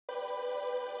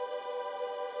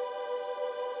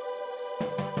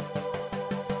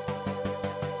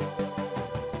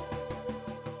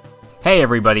Hey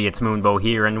everybody, it's Moonbo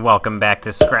here, and welcome back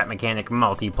to Scrap Mechanic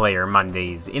Multiplayer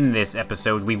Mondays. In this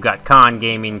episode, we've got Con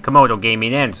Gaming, Camodo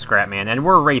Gaming, and ScrapMan, and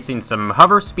we're racing some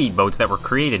hover speedboats that were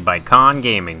created by Con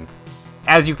Gaming.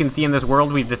 As you can see in this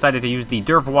world, we've decided to use the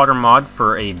Durf water mod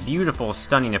for a beautiful,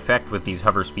 stunning effect with these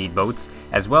hover speedboats,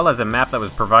 as well as a map that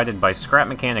was provided by Scrap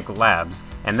Mechanic Labs,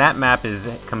 and that map is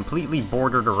completely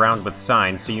bordered around with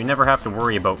signs, so you never have to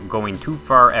worry about going too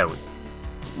far out.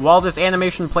 While this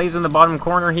animation plays in the bottom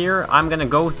corner here, I'm going to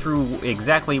go through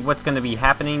exactly what's going to be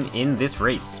happening in this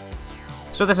race.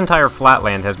 So this entire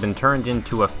flatland has been turned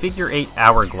into a figure-8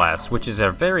 hourglass, which is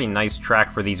a very nice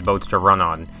track for these boats to run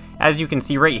on. As you can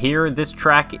see right here, this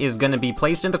track is going to be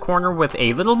placed in the corner with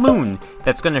a little moon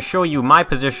that's going to show you my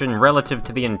position relative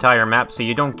to the entire map so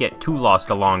you don't get too lost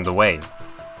along the way.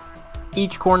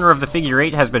 Each corner of the figure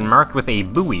 8 has been marked with a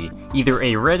buoy, either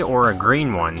a red or a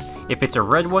green one. If it's a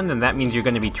red one, then that means you're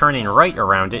going to be turning right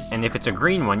around it, and if it's a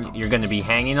green one, you're going to be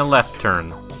hanging a left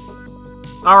turn.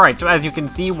 Alright, so as you can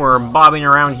see, we're bobbing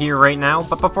around here right now,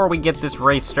 but before we get this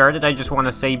race started, I just want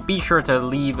to say be sure to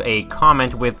leave a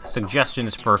comment with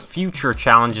suggestions for future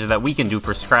challenges that we can do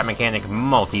for Scrap Mechanic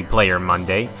Multiplayer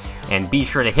Monday. And be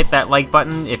sure to hit that like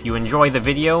button if you enjoy the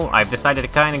video. I've decided to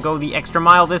kind of go the extra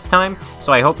mile this time,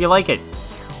 so I hope you like it.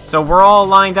 So we're all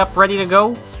lined up ready to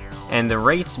go, and the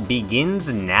race begins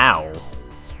now.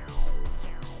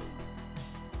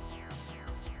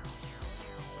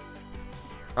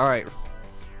 Alright.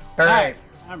 Alright.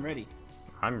 I'm ready.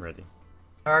 I'm ready.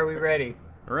 Are we ready?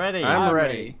 Ready. I'm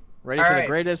ready. Ready All for right. the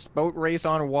greatest boat race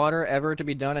on water ever to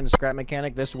be done in Scrap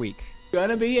Mechanic this week.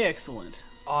 Gonna be excellent.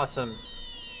 Awesome.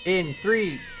 In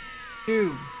 3,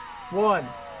 2, 1,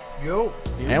 go.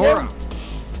 And we're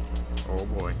off. Oh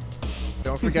boy.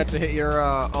 Don't forget to hit your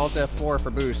Alt F4 for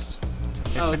boost.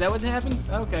 Oh, is that what happens?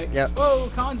 Okay. Yep.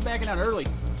 Whoa, Con's backing out early.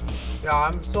 No,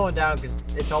 I'm slowing down because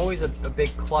it's always a big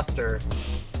cluster.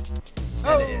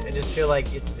 Oh. And I just feel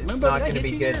like it's Remember, not did I going to get be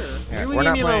you good. there? Yeah, We we're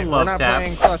not need a playing. little We're love not tap.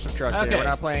 playing cluster truck here. Okay. We're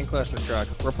not playing cluster truck.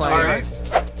 We're playing Alright.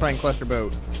 playing cluster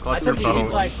boat. I Cluster took the boat.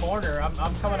 inside corner.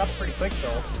 I'm coming up pretty quick though.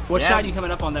 What Yeah. side are you coming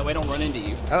up on that way I don't run into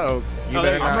you? Uh-oh. You Oh,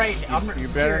 better I'm not. right- I'm you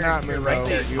better here, not, you're Moonbo. right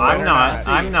there. You I'm better not.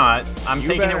 I'm not. I'm You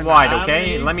taking better it not. wide, I'm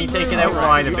okay? in Let me some take it room. out Alright,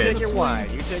 wide a you bit. take it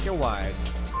wide. You take it wide.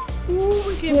 Ooh,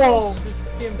 we can't. Whoa.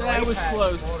 That was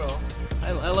close.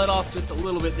 I let off just a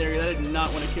little bit there. I did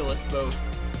not want to kill us both.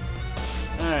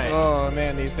 Alright. Oh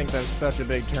man, these things have such a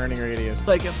big turning radius. It's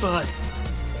like a bus.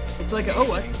 It's like a. Oh,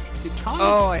 what? Did Con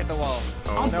Oh, I hit the wall.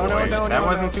 Oh, No, boy. no, That no,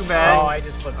 wasn't no. too bad. Oh, I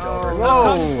just flipped Oh, over.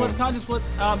 Whoa. Con just flipped.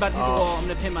 Oh, I'm about to hit the wall. I'm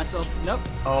gonna pin myself. Nope.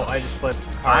 Oh, I just flipped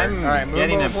hard. I'm Alright,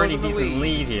 getting Moonbo a pretty holds the decent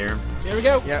lead. lead here. There we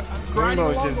go. Yep. I'm grinding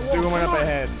Moonbo's along just the wall. zooming Come up on.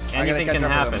 ahead. I gotta Anything catch can up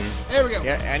with happen. him. There we go.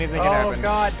 Yeah, anything can Oh happen.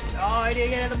 god. Oh, I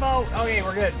didn't get in the boat. Okay,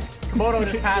 we're good. Camodo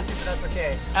just passed me, but that's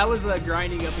okay. I was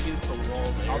grinding up against the wall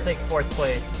there. I'll take 4th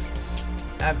place.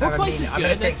 Fourth place is I'm good.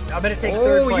 gonna take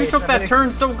 3rd Oh, place. you took that turn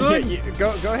so Yeah, good.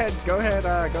 go ahead,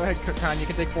 Con. You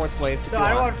can take 4th place if No, you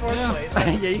I want. want 4th Yeah.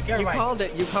 place. Yeah, you Never mind. called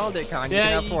it. You called it, Con. You Yeah,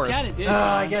 can have you 4th. kind of did.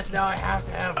 I Con. guess now I have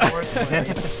to have 4th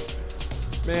place.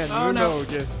 Man, Oh, Moonbo no.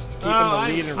 just keeping Oh, the I-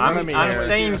 lead in front of me I'm here.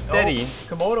 staying steady.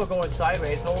 Oh, Camodo going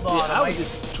sideways. Hold on. Yeah, I I was might,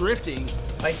 just drifting.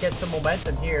 might get some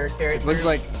momentum here. Carry It looks through.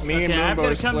 like me and Okay, I've got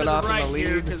Moonbo to come to split the off right in the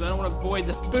here lead. because I don't want to avoid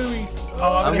the buoys.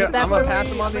 Oh, I'm hit that gonna buoy. pass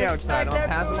him on the I'm gonna outside. smack I'm gonna that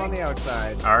pass him on buoy. the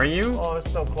outside. Are you? Oh,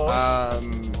 it's so close.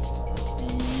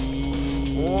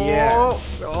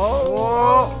 Yes.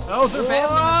 Oh. Oh, they're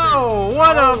battling. Whoa!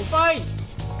 What a fight!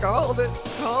 Called it.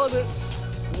 Called it.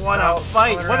 What a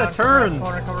fight! Coming What a around, turn!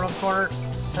 Coming around corner.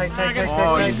 Tight, tight, tight,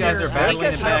 Oh, tight, you guys tight. are battling it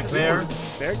catching back up. there.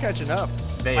 They're catching up.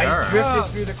 They I are. just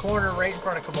drifted through the corner right in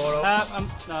front of Camodo.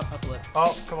 I flipped.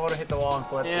 Oh, Camodo hit the wall and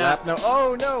flipped. Yeah. Lap. No.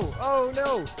 Oh no. Oh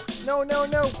no. No. No.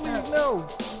 No. Please no.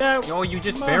 No. Oh, you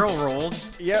just Come on. barrel rolled.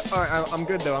 Yep. I'm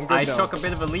good though. I'm good I though. took a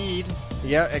bit of a lead.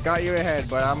 Yeah, it got you ahead,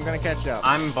 but I'm gonna catch up.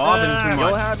 I'm bobbing too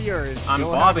You'll much. have yours. I'm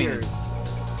You'll bobbing. Have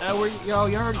yours. You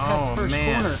already passed Oh, the first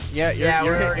man. corner. Yeah, Yeah,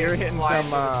 we're already you're hitting flying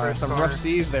through the first some corner. rough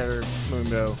seas there,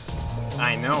 Moonbo.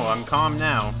 I know. I'm calm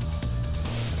now.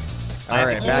 I All have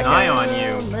right, to keep back an eye at on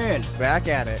Oh, you. man. Back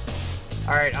at it.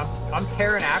 All right, I'm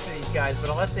tearing after these guys, but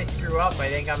unless they screw up, I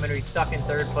think I'm gonna be stuck in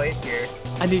 3rd place here.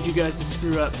 I need you guys to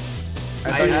screw up.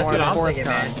 I thought you that's wanted what I'm 4th, thinking,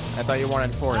 Con. man. I thought you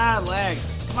wanted 4th. Ah, lag.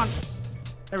 Come on.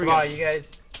 There we Come go. on, you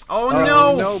guys. Oh Oh,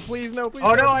 no! No, please, no, please.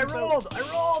 Oh no, no, I please, no. rolled! I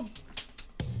rolled!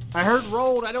 I heard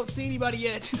rolled. I don't see anybody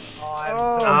yet.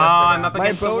 Oh, Oh. I'm up My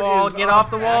against the boat wall. is Get off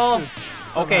the wall. axis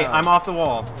Okay, somehow. I'm off the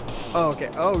wall. Oh, okay.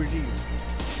 Oh, jeez.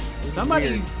 This is Somebody's.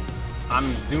 weird.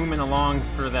 I'm zooming along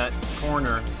for that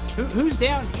corner. Who's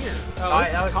down here? Oh, That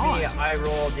this was is Con. me. I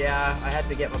rolled, yeah. I had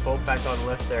to get my boat back on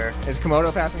lift there. Is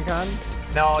Camodo passing Con?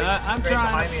 No, he's I'm right trying.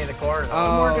 behind me in the corner. Though.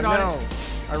 Oh working on no!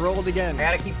 I rolled again. I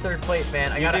gotta keep third place,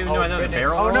 man. I You gotta. do Oh another goodness!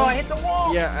 barrel Oh no! roll? I hit the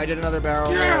wall. Yeah, I did another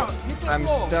barrel. Yeah, hit the I'm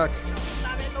wall. stuck.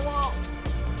 I'm in the wall.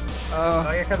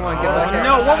 Here come come on, on. get back Oh here.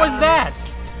 no, what was that?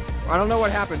 I don't know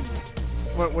what happened.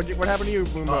 What happened to you,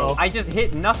 Moonbo? I just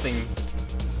hit nothing.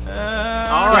 Uh,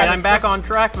 Alright, I'm back on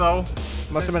track though.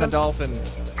 Must have been a dolphin.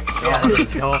 Yeah,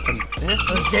 Those dolphins.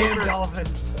 those gamer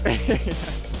dolphins. The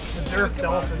Durf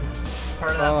dolphins.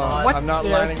 Part of that mod. What? I'm not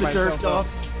Yeah, lining it's the myself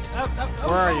Durf up. dog.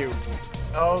 Where are you?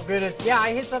 Oh goodness! Yeah,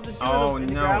 I hit something too. Oh in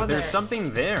the no, ground there's there.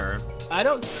 something there. I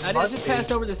Must just be.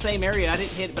 passed over the same area. I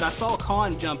didn't hit, but I saw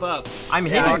Con jump up. I'm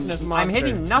Darkness hitting. I'm monster.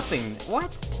 hitting nothing.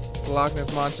 What? The Loch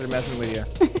Ness monster messing with you.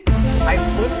 I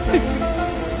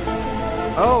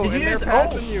flipped. Oh, Did and you they're just-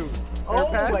 passing you. They're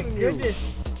Oh my passing you. goodness!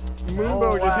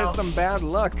 Moonbo Oh, just wow. hit some bad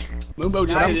luck. Moonbo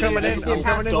just I'm hit it. coming in. It's I'm a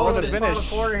coming in dolphin. for the finish.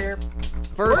 The corner here.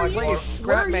 First Where are you- place,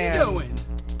 Where are you ScrapMan. going?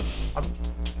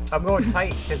 I'm going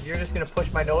tight because you're just gonna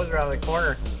push my nose around the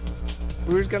corner.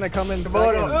 Who's gonna come in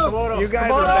Komodo, second? Komodo, You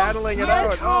guys Komodo. are battling it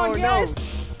out. Oh yes. no!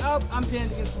 Oh, I'm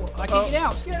pinned against the wall. I can't get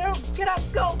out. Get out,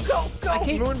 go, go, go! I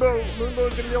can't.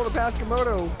 Moonbo's gonna be able to pass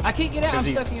Komodo. I can't get out. I'm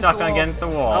Because he's stuck stuck against the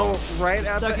wall. against the wall. Oh, right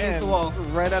at Stuck the against end. the wall.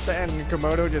 Right at the end,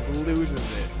 Komodo just loses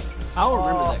it. I'll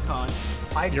remember Oh. that, Con.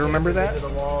 I You remember jammed that? into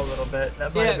the wall a little bit.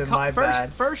 That might have been Con, my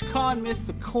bad. first Con missed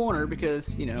the corner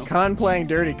because, you know. Con playing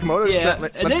dirty. Komodo's Yeah,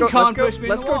 let's and then go. Con Let's go. pushed me in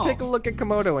Let's the go wall. take a look at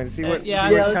Komodo and see what, yeah,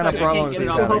 see I what was kind of like, I problems can't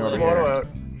he's get it having all over the way here.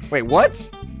 Komodo out. Wait, what?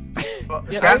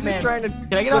 Yeah, I was just Scrapman. trying to.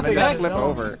 Can I get out the just back? flip No.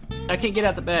 over. I can't get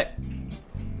out the back.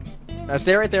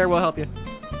 Stay right there. We'll help you.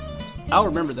 I'll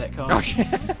remember that, Con. Oh shit!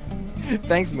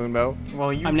 Thanks, Moonbo.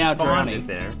 Well, you I'm now spawned drowning.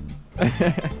 it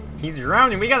there. He's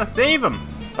drowning. We gotta save him.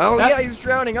 Oh That- yeah, he's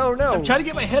drowning. Oh no! I'm trying to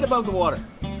get my head above the water.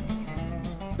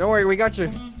 Don't worry, we got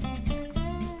you.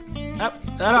 Up,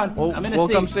 hold on. We'll, I'm in a we'll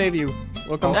seat. come save you.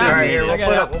 We'll come Oh, save All you. right, here I we'll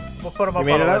got put, out. we'll put him up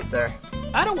You on made the it left up? there.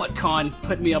 I don't want Con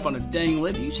putting me up on a dang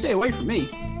lip. You stay away from me.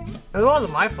 It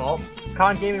wasn't my fault.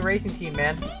 Con Gaming Racing Team,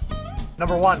 man.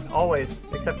 Number 1, always.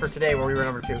 Except for today where we were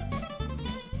number 2.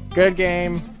 Good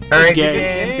game. Alright,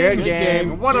 game. Good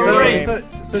game. What a Good race.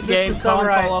 game. So just game, to Con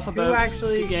summarize, fell off a boat. who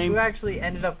actually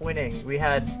ended up winning? We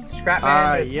had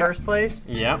ScrapMan in yep. first place.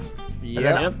 Yep.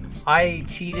 Yep. I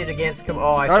cheated against I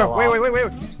Oh fell no! Wait!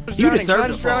 off. Wait! You Con's deserve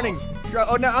Con's to fall drowning.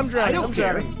 Oh no! I'm drowning. don't I'm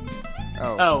care. drowning.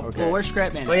 Oh. Oh, okay. well, where's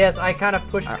Scrapman? But yes, I kind of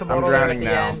pushed I'm Camodo there at drowning the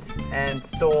now. end and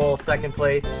stole second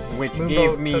place. Which Moonbo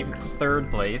gave me took-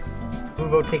 third place.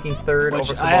 Moonbo taking third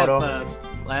Which over I have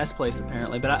Camodo. last place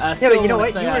apparently, but I Yeah, still but you know want what?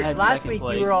 to say You I were, had last second week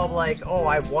place. you were all like, "Oh,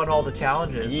 I won all the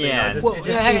challenges." Yeah. So, it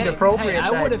just hey, seemed appropriate. Hey,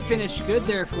 I that- would have finished good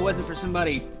there if it wasn't for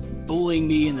somebody bullying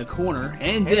me in the corner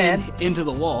and Hey, then man. into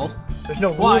the wall. There's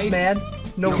no Twice. rules, man.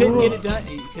 No You couldn't rules. get it done.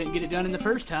 You couldn't get it done in the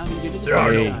first time. You did it the There are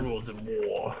second no time. rules in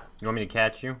war. You want me to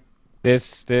catch you?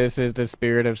 This is the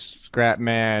spirit of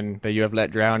ScrapMan that you have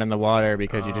let drown in the water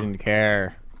because you didn't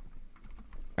care.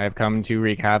 I have come to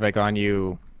wreak havoc on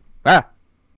you. Ah!